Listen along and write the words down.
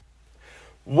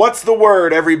What's the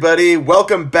word, everybody?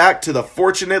 Welcome back to the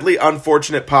Fortunately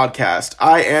Unfortunate podcast.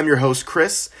 I am your host,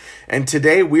 Chris, and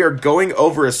today we are going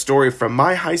over a story from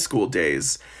my high school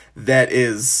days that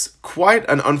is quite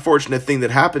an unfortunate thing that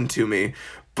happened to me,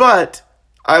 but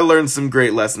I learned some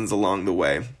great lessons along the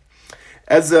way.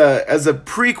 As a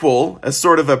prequel, as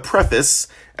sort of a preface,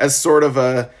 as sort of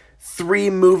a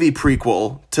 3-movie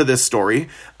prequel to this story,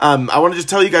 I want to just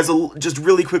tell you guys just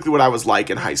really quickly what I was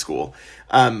like in high school.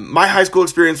 My high school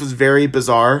experience was very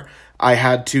bizarre. I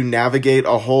had to navigate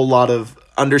a whole lot of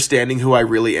understanding who I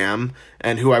really am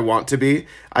and who I want to be.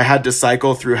 I had to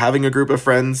cycle through having a group of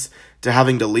friends to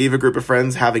having to leave a group of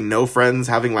friends, having no friends,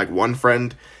 having like one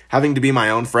friend, having to be my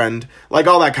own friend, like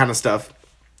all that kind of stuff.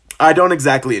 I don't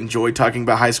exactly enjoy talking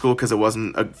about high school because it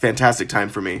wasn't a fantastic time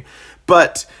for me,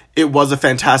 but it was a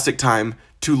fantastic time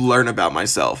to learn about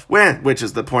myself, which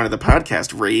is the point of the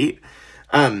podcast, right?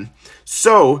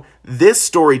 So this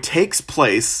story takes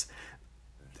place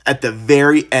at the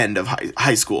very end of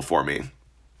high school for me.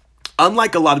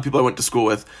 Unlike a lot of people I went to school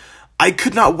with, I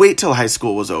could not wait till high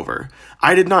school was over.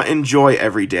 I did not enjoy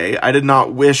every day. I did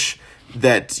not wish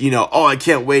that, I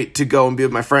can't wait to go and be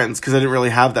with my friends because I didn't really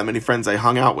have that many friends I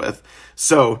hung out with.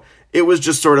 So it was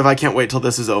just sort of, I can't wait till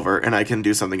this is over and I can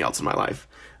do something else in my life.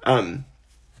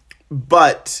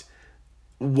 But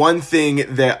one thing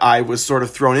that I was sort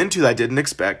of thrown into that I didn't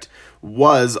expect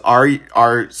was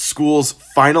our school's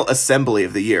final assembly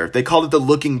of the year. They called it the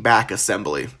Looking Back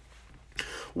Assembly,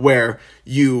 where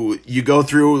you go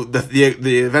through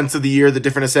the events of the year, the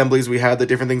different assemblies we had, the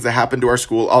different things that happened to our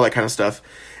school, all that kind of stuff.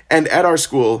 And at our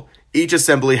school, each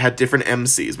assembly had different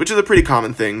MCs, which is a pretty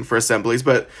common thing for assemblies,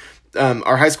 but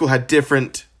our high school had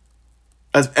different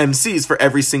MCs for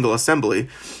every single assembly.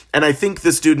 And I think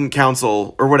the student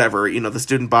council, or whatever, the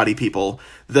student body people,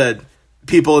 the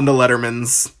people in the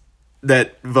Lettermans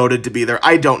that voted to be there,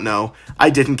 I don't know. I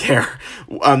didn't care.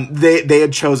 They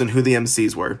had chosen who the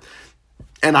MCs were.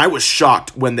 And I was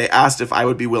shocked when they asked if I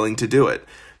would be willing to do it,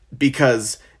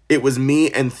 because it was me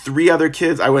and 3 other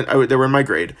kids. They were in my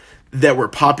grade, that were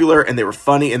popular and they were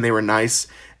funny and they were nice.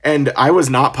 And I was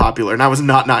not popular and I was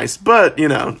not nice, but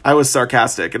I was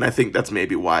sarcastic, and I think that's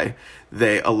maybe why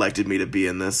they elected me to be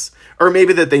in this. Or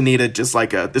maybe that they needed just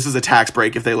like this is a tax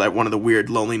break if they let one of the weird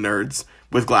lonely nerds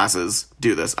with glasses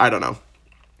do this. I don't know.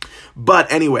 But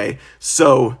anyway,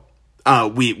 so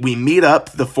we meet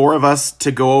up, the 4 of us,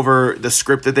 to go over the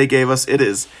script that they gave us. It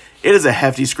is a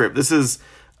hefty script. This is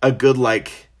a good,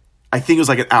 I think it was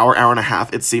like an hour and a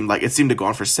half. It seemed to go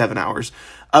on for 7 hours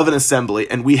of an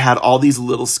assembly. And we had all these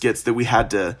little skits that we had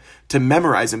to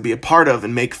memorize and be a part of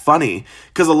and make funny,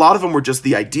 because a lot of them were just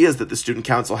the ideas that the student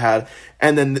council had.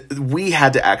 And then we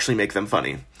had to actually make them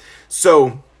funny.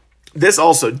 So this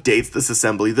also dates this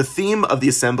assembly. The theme of the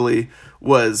assembly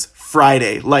was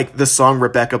Friday, like the song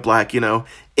Rebecca Black,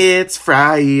 it's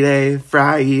Friday,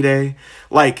 Friday.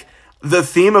 Like, the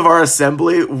theme of our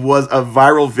assembly was a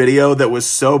viral video that was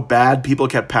so bad, people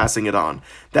kept passing it on.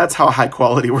 That's how high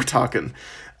quality we're talking.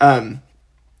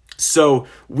 So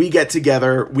we get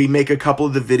together, we make a couple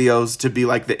of the videos to be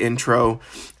like the intro,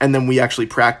 and then we actually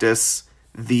practice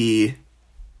the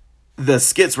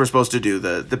skits we're supposed to do,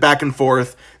 the back and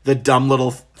forth, the dumb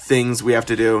little things we have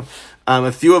to do.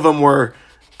 A few of them were,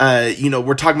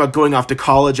 we're talking about going off to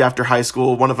college after high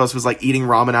school. One of us was like eating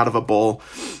ramen out of a bowl.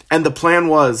 And the plan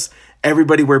was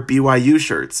everybody wear BYU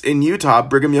shirts. In Utah,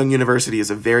 Brigham Young University is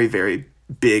a very, very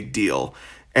big deal.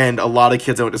 And a lot of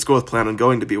kids I went to school with plan on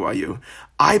going to BYU.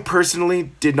 I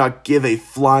personally did not give a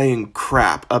flying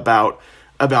crap about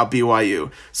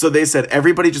BYU. So they said,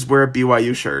 everybody just wear a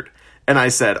BYU shirt. And I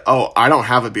said, oh, I don't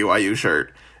have a BYU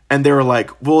shirt. And they were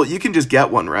like, well, you can just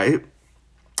get one, right?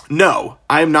 No,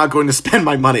 I am not going to spend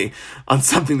my money on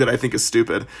something that I think is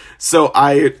stupid. So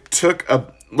I took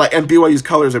and BYU's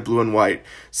colors are blue and white.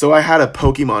 So I had a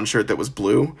Pokemon shirt that was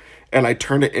blue, and I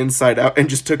turned it inside out and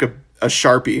just took a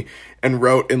Sharpie and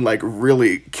wrote in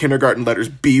really kindergarten letters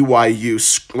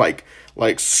BYU,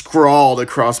 like scrawled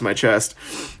across my chest.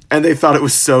 And they thought it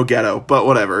was so ghetto, but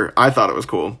whatever. I thought it was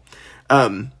cool.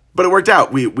 But it worked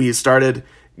out. We started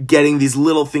getting these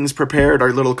little things prepared,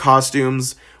 our little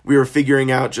costumes. We were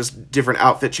figuring out just different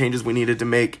outfit changes we needed to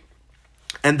make.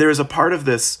 And there's a part of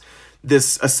this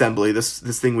assembly, this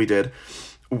thing we did,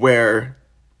 where,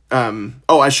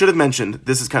 I should have mentioned,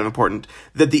 this is kind of important,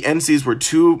 that the MCs were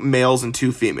 2 males and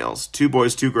 2 females, 2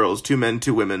 boys, 2 girls, 2 men,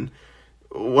 2 women,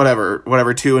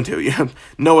 whatever, 2 and 2, yeah,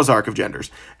 Noah's Ark of genders.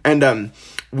 And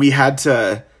we had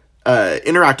to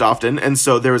interact often, and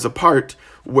so there was a part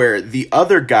where the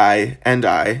other guy and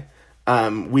I,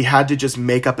 we had to just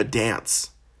make up a dance.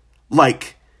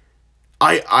 Like,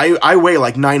 I weigh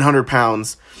like 900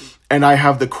 pounds, and I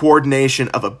have the coordination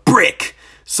of a brick.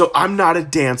 So I'm not a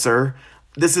dancer.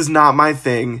 This is not my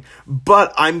thing,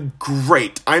 but I'm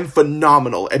great. I'm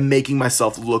phenomenal at making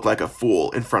myself look like a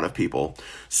fool in front of people.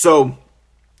 So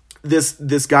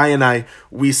this guy and I,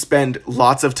 we spend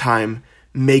lots of time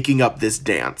making up this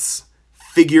dance,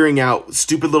 figuring out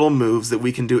stupid little moves that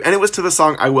we can do. And it was to the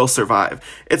song I Will Survive.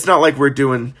 It's not like we're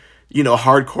doing,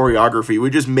 hard choreography. We're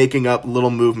just making up little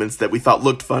movements that we thought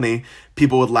looked funny,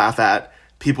 people would laugh at,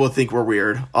 people would think we're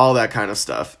weird, all that kind of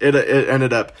stuff. It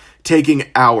ended up taking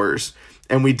hours.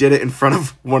 And we did it in front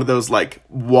of one of those, like,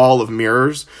 wall of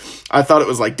mirrors. I thought it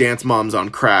was like Dance Moms on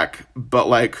crack, but,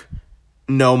 like,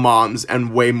 no moms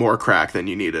and way more crack than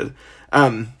you needed.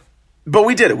 But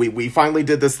we did it. We finally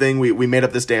did this thing. We made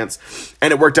up this dance,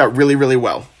 and it worked out really, really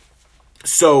well.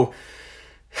 So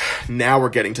now we're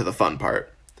getting to the fun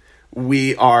part.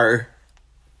 We are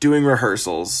doing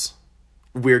rehearsals.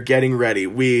 We're getting ready.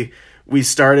 We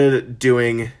started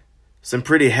doing some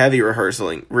pretty heavy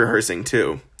rehearsing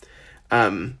too.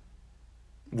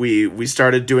 We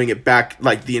started doing it back,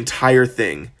 like, the entire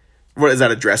thing. What is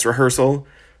that, a dress rehearsal?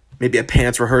 Maybe a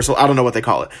pants rehearsal? I don't know what they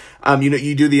call it.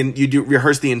 You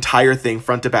rehearse the entire thing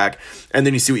front to back, and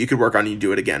then you see what you could work on and you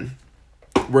do it again.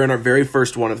 We're in our very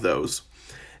first one of those,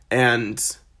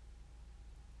 and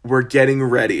we're getting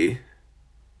ready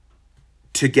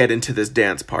to get into this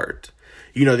dance part.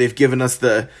 They've given us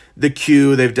the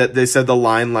cue. They said the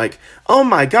line like, "Oh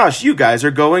my gosh, you guys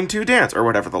are going to dance," or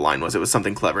whatever the line was. It was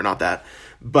something clever, not that.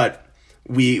 But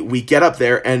we get up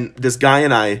there, and this guy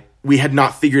and I, we had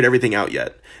not figured everything out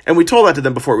yet. And we told that to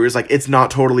them before. We was like, it's not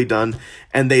totally done.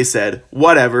 And they said,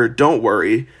 whatever, don't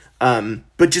worry.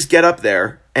 But just get up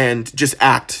there and just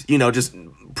act, just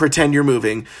pretend you're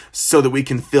moving so that we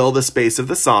can fill the space of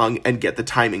the song and get the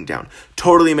timing down.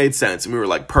 Totally made sense. And we were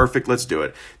like, perfect, let's do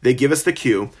it. They give us the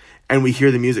cue, and we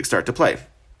hear the music start to play.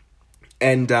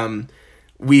 And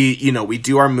we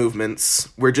do our movements.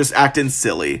 We're just acting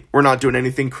silly. We're not doing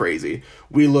anything crazy.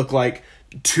 We look like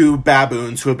two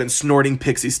baboons who have been snorting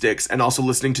pixie sticks and also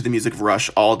listening to the music of Rush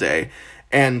all day.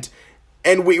 And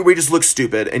we just look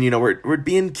stupid. And, we're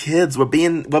being kids. We're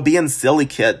being silly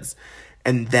kids.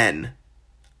 And then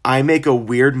I make a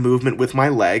weird movement with my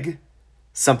leg,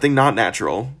 something not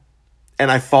natural, and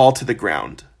I fall to the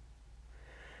ground.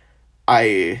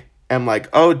 I am like,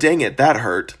 oh, dang it, that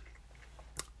hurt.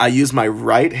 I use my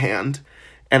right hand,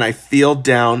 and I feel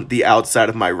down the outside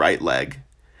of my right leg.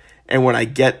 And when I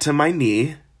get to my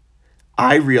knee,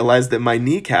 I realize that my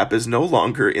kneecap is no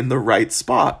longer in the right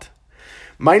spot.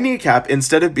 My kneecap,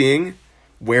 instead of being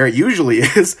where it usually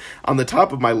is, on the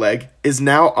top of my leg, is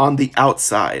now on the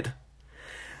outside.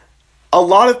 A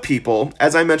lot of people,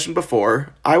 as I mentioned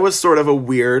before, I was sort of a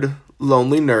weird,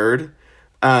 lonely nerd,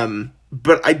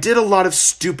 but I did a lot of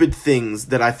stupid things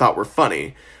that I thought were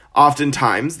funny.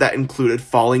 Oftentimes, that included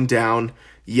falling down,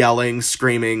 yelling,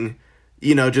 screaming,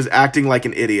 just acting like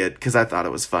an idiot because I thought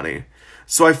it was funny.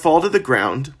 So I fall to the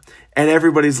ground, and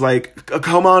everybody's like,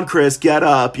 come on, Chris, get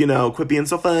up, quit being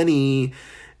so funny.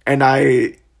 And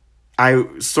I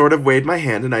sort of waved my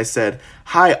hand, and I said,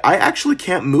 hi, I actually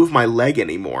can't move my leg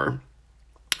anymore.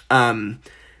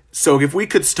 So if we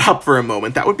could stop for a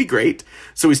moment, that would be great.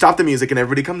 So we stop the music, and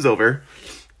everybody comes over,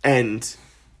 and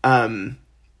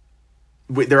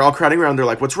they're all crowding around. They're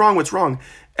like, what's wrong?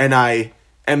 And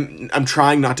I'm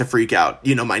trying not to freak out.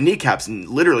 My kneecap's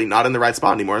literally not in the right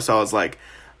spot anymore. So I was like,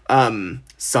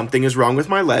 something is wrong with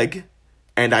my leg,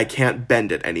 and I can't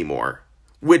bend it anymore.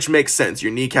 Which makes sense.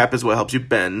 Your kneecap is what helps you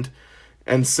bend.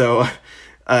 And so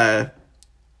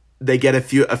they get a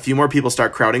few more people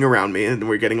start crowding around me, and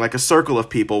we're getting like a circle of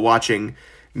people watching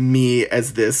me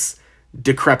as this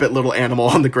decrepit little animal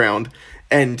on the ground.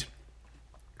 And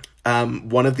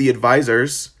one of the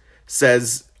advisors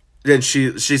says, and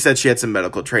she said she had some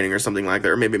medical training or something like that,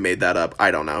 or maybe made that up.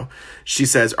 I don't know. She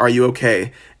says, are you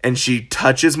okay? And she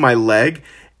touches my leg,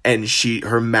 and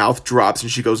her mouth drops,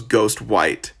 and she goes ghost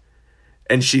white.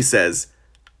 And she says,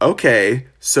 okay,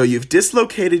 so you've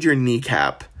dislocated your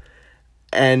kneecap,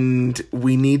 and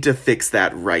we need to fix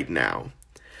that right now.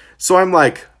 So I'm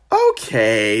like,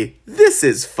 okay, this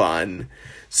is fun.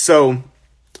 So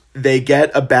they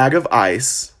get a bag of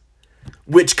ice,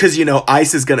 which, because,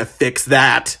 ice is going to fix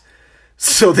that.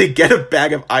 So they get a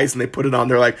bag of ice and they put it on.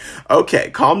 They're like,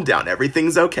 okay, calm down.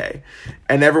 Everything's okay.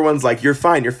 And everyone's like, you're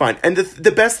fine. And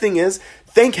the best thing is,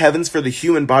 thank heavens for the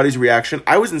human body's reaction.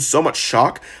 I was in so much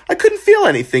shock. I couldn't feel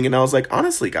anything. And I was like,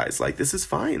 honestly, guys, like, this is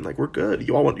fine. Like, we're good.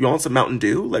 You all want some Mountain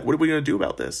Dew? Like, what are we going to do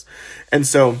about this? And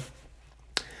so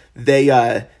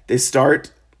they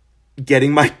start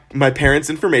getting my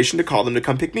parents' information to call them to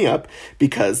come pick me up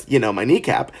because, my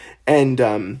kneecap.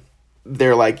 And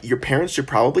they're like, your parents should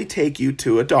probably take you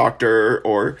to a doctor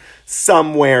or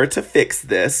somewhere to fix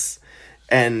this.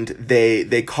 And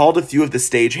they called a few of the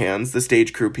stagehands, the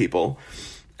stage crew people,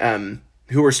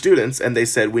 who were students, and they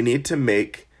said, we need to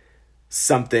make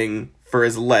something for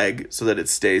his leg so that it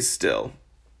stays still.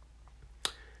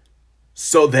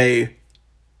 So they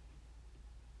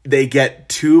get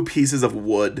 2 pieces of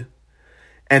wood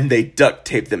and they duct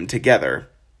tape them together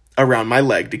around my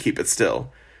leg to keep it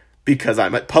still, because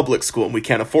I'm at public school and we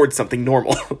can't afford something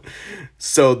normal.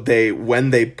 So when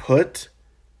they put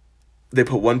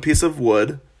 1 piece of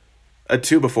wood, a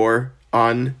 2x4,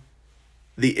 on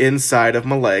the inside of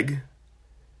my leg,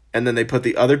 and then they put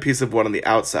the other piece of wood on the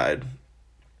outside.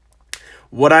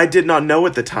 What I did not know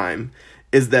at the time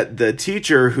is that the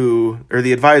teacher or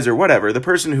the advisor, whatever, the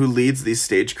person who leads these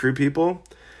stage crew people,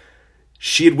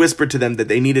 she had whispered to them that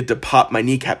they needed to pop my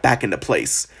kneecap back into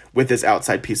place with this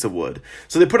outside piece of wood.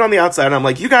 So they put it on the outside, and I'm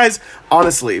like, you guys,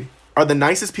 honestly, are the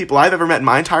nicest people I've ever met in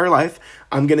my entire life.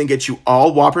 I'm going to get you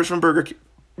all Whoppers from Burger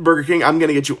King. I'm going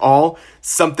to get you all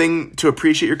something to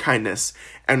appreciate your kindness.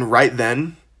 And right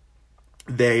then,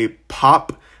 they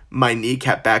pop my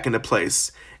kneecap back into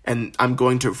place, and I'm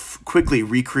going to quickly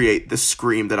recreate the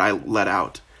scream that I let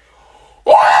out.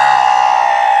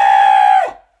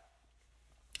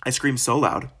 I screamed so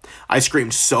loud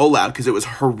because it was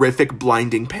horrific,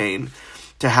 blinding pain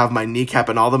to have my kneecap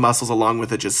and all the muscles along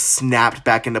with it just snapped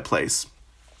back into place.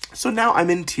 So now I'm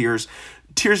in tears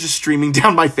just streaming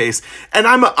down my face. And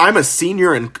I'm a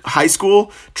senior in high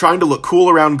school trying to look cool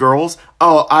around girls.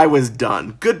 Oh, I was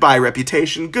done. Goodbye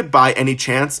reputation. Goodbye any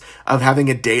chance of having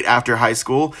a date after high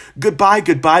school. Goodbye.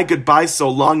 So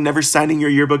long. Never signing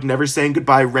your yearbook. Never saying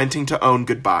goodbye. Renting to own.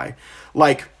 Goodbye.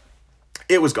 Like,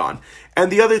 it was gone.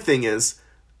 And the other thing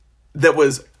that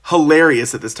was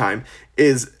hilarious at this time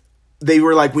is they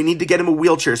were like, we need to get him a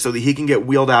wheelchair so that he can get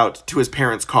wheeled out to his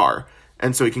parents' car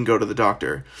and so he can go to the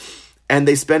doctor. And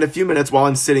they spend a few minutes while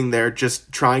I'm sitting there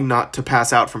just trying not to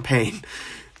pass out from pain.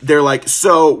 They're like,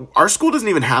 so our school doesn't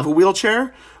even have a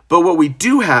wheelchair, but what we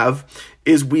do have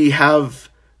is we have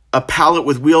a pallet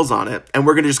with wheels on it, and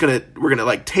we're gonna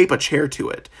like tape a chair to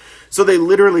it. So they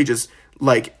literally just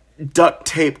like duct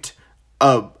taped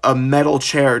a metal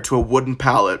chair to a wooden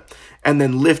pallet and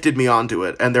then lifted me onto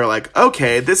it. And they're like,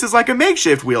 okay, this is like a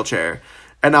makeshift wheelchair.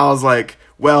 And I was like,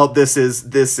 well, this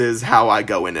is how I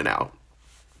go in and out.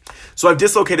 So I've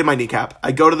dislocated my kneecap.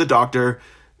 I go to the doctor,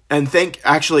 and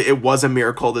actually it was a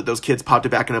miracle that those kids popped it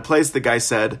back into place. The guy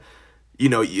said,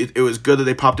 it was good that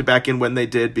they popped it back in when they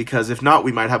did, because if not,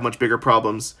 we might have much bigger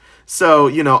problems. So,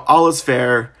 all is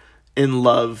fair in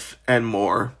love and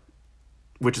more,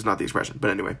 which is not the expression,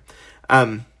 but anyway.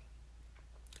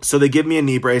 So they give me a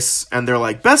knee brace, and they're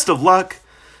like, best of luck.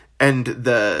 And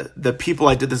the people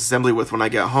I did this assembly with, when I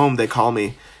get home, they call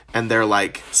me, and they're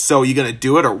like, so you gonna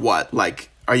do it or what? Like,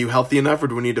 are you healthy enough, or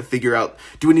do we need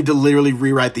to literally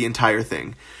rewrite the entire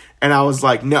thing? And I was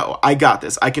like, no, I got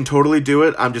this. I can totally do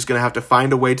it. I'm just going to have to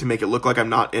find a way to make it look like I'm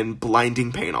not in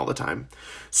blinding pain all the time.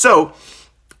 So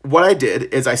what I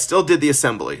did is I still did the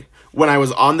assembly. When I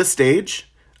was on the stage,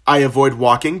 I avoid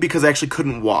walking because I actually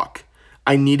couldn't walk.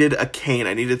 I needed a cane.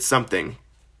 I needed something.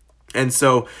 And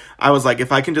so I was like,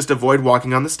 if I can just avoid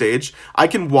walking on the stage, I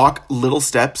can walk little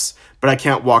steps, but I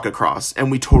can't walk across.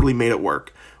 And we totally made it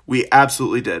work. We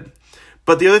absolutely did.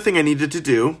 But the other thing I needed to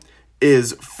do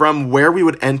is from where we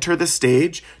would enter the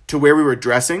stage to where we were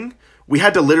dressing, we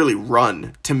had to literally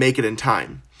run to make it in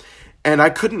time. And I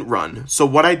couldn't run. So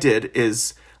what I did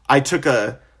is I took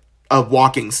a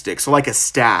walking stick, so like a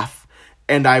staff,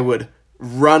 and I would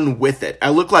run with it. I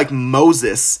look like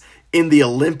Moses in the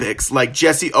Olympics, like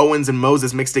Jesse Owens and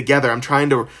Moses mixed together. I'm trying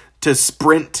to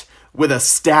sprint with a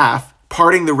staff,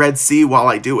 parting the Red Sea while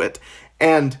I do it.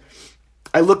 And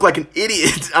I look like an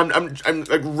idiot. I'm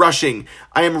like rushing.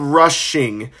 I am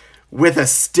rushing with a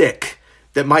stick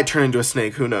that might turn into a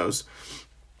snake. Who knows?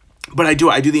 But I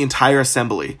do the entire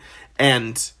assembly,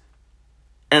 and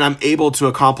I'm able to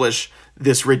accomplish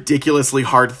this ridiculously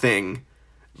hard thing.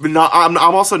 But I'm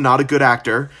also not a good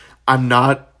actor. I'm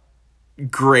not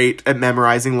great at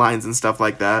memorizing lines and stuff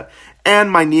like that. And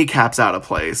my kneecap's out of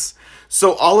place.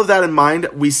 So all of that in mind,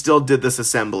 we still did this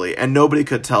assembly, and nobody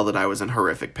could tell that I was in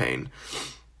horrific pain.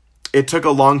 It took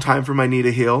a long time for my knee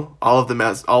to heal. All of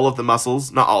the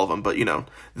muscles, not all of them, but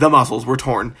the muscles were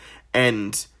torn,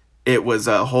 and it was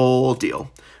a whole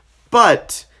deal.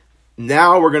 But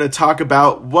now we're going to talk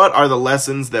about what are the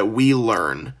lessons that we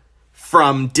learn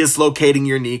from dislocating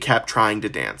your kneecap trying to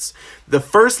dance. The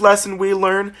first lesson we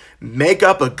learn, make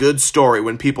up a good story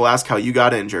when people ask how you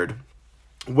got injured.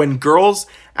 When girls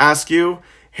ask you,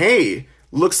 hey,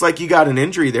 looks like you got an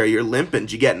injury there. You're limping.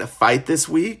 Did you get in a fight this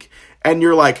week? And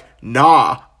you're like,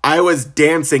 nah, I was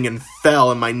dancing and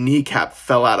fell and my kneecap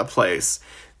fell out of place.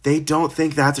 They don't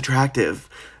think that's attractive.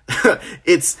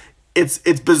 It's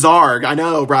bizarre. I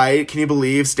know, right? Can you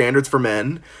believe standards for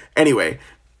men? Anyway,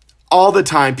 all the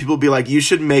time people be like, you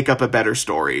should make up a better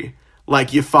story.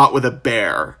 Like you fought with a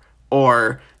bear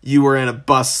or you were in a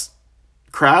bus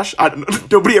crash. I don't know.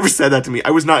 Nobody ever said that to me.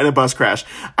 I was not in a bus crash.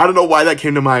 I don't know why that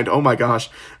came to mind. Oh my gosh.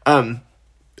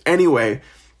 Anyway,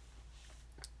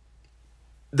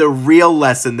 the real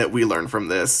lesson that we learn from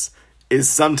this is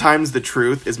sometimes the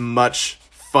truth is much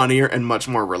funnier and much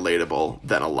more relatable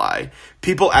than a lie.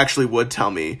 People actually would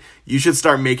tell me, you should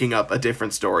start making up a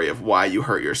different story of why you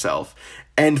hurt yourself.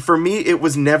 And for me, it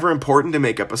was never important to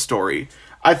make up a story.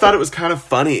 I thought it was kind of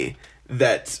funny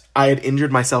that I had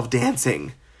injured myself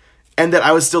dancing and that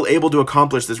I was still able to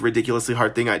accomplish this ridiculously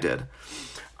hard thing I did.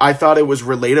 I thought it was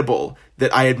relatable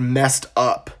that I had messed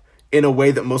up in a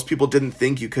way that most people didn't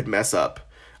think you could mess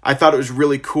up. I thought it was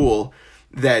really cool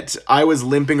that I was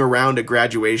limping around at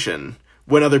graduation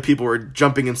when other people were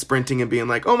jumping and sprinting and being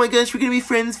like, oh my gosh, we're going to be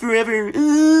friends forever.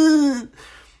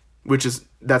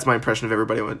 That's my impression of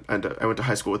everybody I went to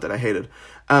high school with that I hated.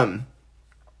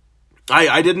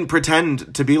 I didn't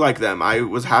pretend to be like them. I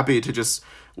was happy to just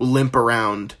limp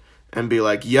around and be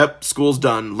like, yep, school's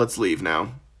done. Let's leave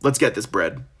now. Let's get this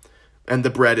bread. And the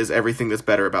bread is everything that's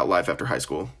better about life after high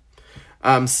school.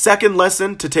 Second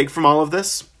lesson to take from all of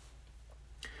this.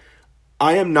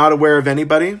 I am not aware of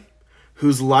anybody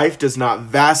whose life does not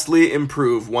vastly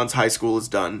improve once high school is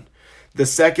done. The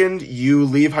second you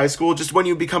leave high school, just when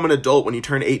you become an adult, when you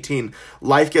turn 18,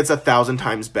 life gets 1,000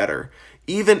 times better.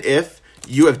 Even if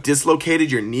you have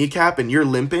dislocated your kneecap and you're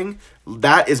limping,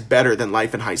 that is better than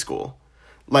life in high school.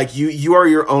 Like you are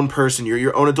your own person, you're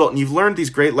your own adult, and you've learned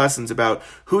these great lessons about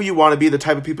who you want to be, the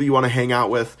type of people you want to hang out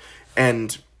with,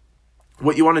 and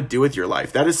what you want to do with your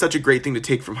life. That is such a great thing to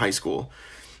take from high school.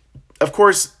 Of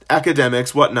course,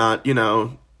 academics, whatnot,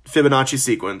 Fibonacci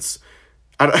sequence.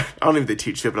 I don't even think they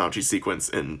teach Fibonacci sequence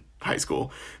in high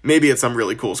school. Maybe it's some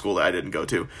really cool school that I didn't go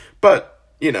to. But,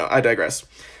 I digress.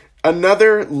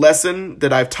 Another lesson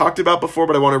that I've talked about before,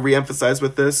 but I want to reemphasize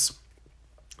with this,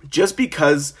 just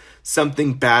because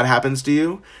something bad happens to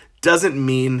you doesn't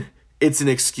mean it's an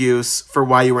excuse for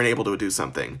why you weren't able to do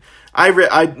something.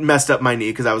 I messed up my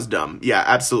knee because I was dumb. Yeah,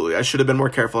 absolutely. I should have been more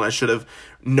careful, and I should have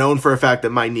known for a fact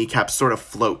that my kneecaps sort of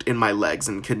float in my legs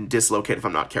and can dislocate if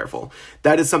I'm not careful.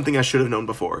 That is something I should have known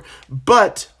before.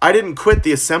 But I didn't quit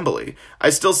the assembly.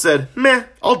 I still said,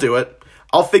 I'll do it.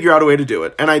 I'll figure out a way to do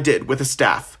it. And I did, with a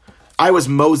staff. I was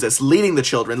Moses, leading the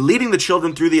children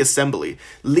through the assembly,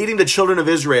 leading the children of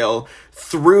Israel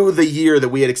through the year that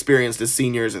we had experienced as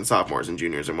seniors and sophomores and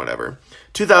juniors and whatever.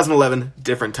 2011,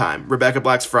 different time. Rebecca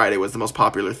Black's Friday was the most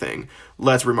popular thing.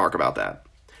 Let's remark about that.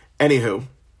 Anywho,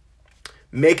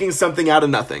 making something out of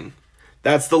nothing.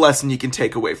 That's the lesson you can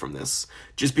take away from this.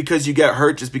 Just because you get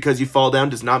hurt, just because you fall down,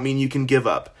 does not mean you can give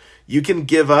up. You can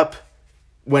give up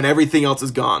when everything else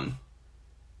is gone.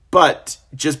 But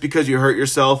just because you hurt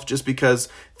yourself, just because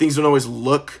things don't always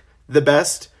look the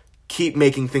best, keep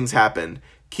making things happen.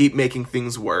 Keep making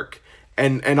things work.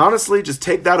 And honestly, just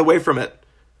take that away from it.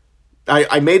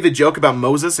 I made the joke about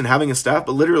Moses and having a staff,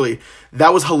 but literally,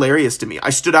 that was hilarious to me. I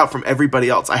stood out from everybody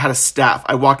else. I had a staff.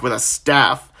 I walked with a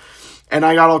staff. And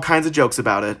I got all kinds of jokes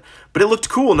about it. But it looked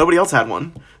cool. Nobody else had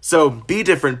one. So be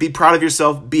different. Be proud of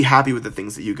yourself. Be happy with the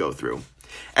things that you go through.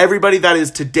 Everybody, that is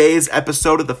today's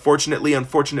episode of the Fortunately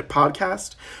Unfortunate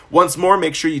podcast. Once more,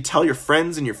 make sure you tell your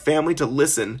friends and your family to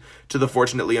listen to the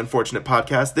Fortunately Unfortunate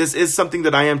podcast. This is something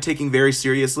that I am taking very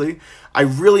seriously. I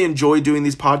really enjoy doing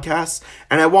these podcasts,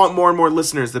 and I want more and more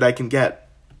listeners that I can get.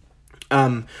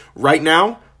 Right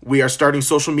now, we are starting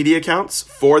social media accounts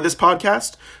for this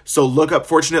podcast, so look up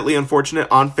Fortunately Unfortunate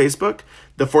on Facebook,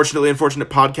 the Fortunately Unfortunate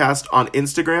podcast on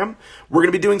Instagram. We're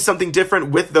going to be doing something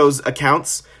different with those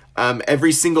accounts.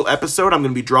 Every single episode, I'm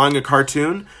going to be drawing a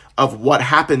cartoon of what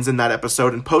happens in that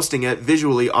episode and posting it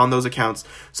visually on those accounts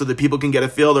so that people can get a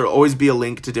feel. There'll always be a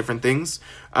link to different things.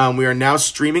 We are now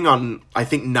streaming on, I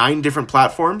think, 9 different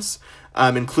platforms,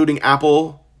 including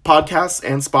Apple Podcasts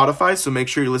and Spotify, so make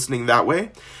sure you're listening that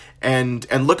way. And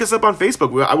look us up on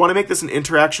Facebook. I want to make this an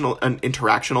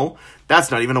interactional. That's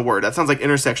not even a word. That sounds like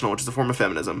intersectional, which is a form of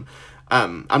feminism.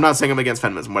 I'm not saying I'm against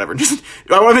feminism, whatever. Just,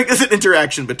 I want to make this an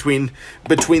interaction between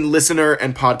listener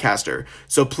and podcaster.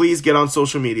 So please get on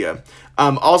social media.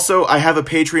 Also, I have a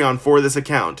Patreon for this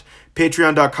account.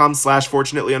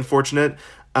 Patreon.com/fortunatelyunfortunate.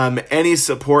 Any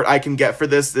support I can get for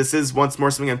this is once more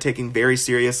something I'm taking very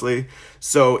seriously.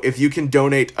 So if you can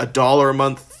donate $1 a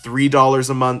month, $3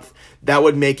 a month, that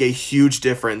would make a huge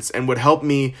difference and would help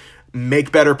me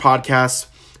make better podcasts,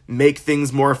 make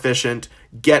things more efficient,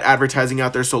 get advertising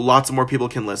out there so lots more people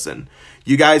can listen.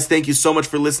 You guys, thank you so much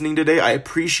for listening today. I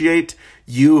appreciate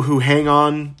you who hang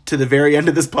on to the very end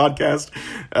of this podcast.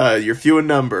 You're few in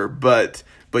number, but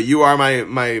you are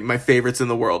my favorites in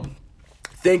the world.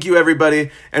 Thank you, everybody.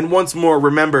 And once more,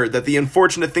 remember that the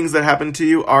unfortunate things that happen to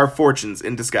you are fortunes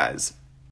in disguise.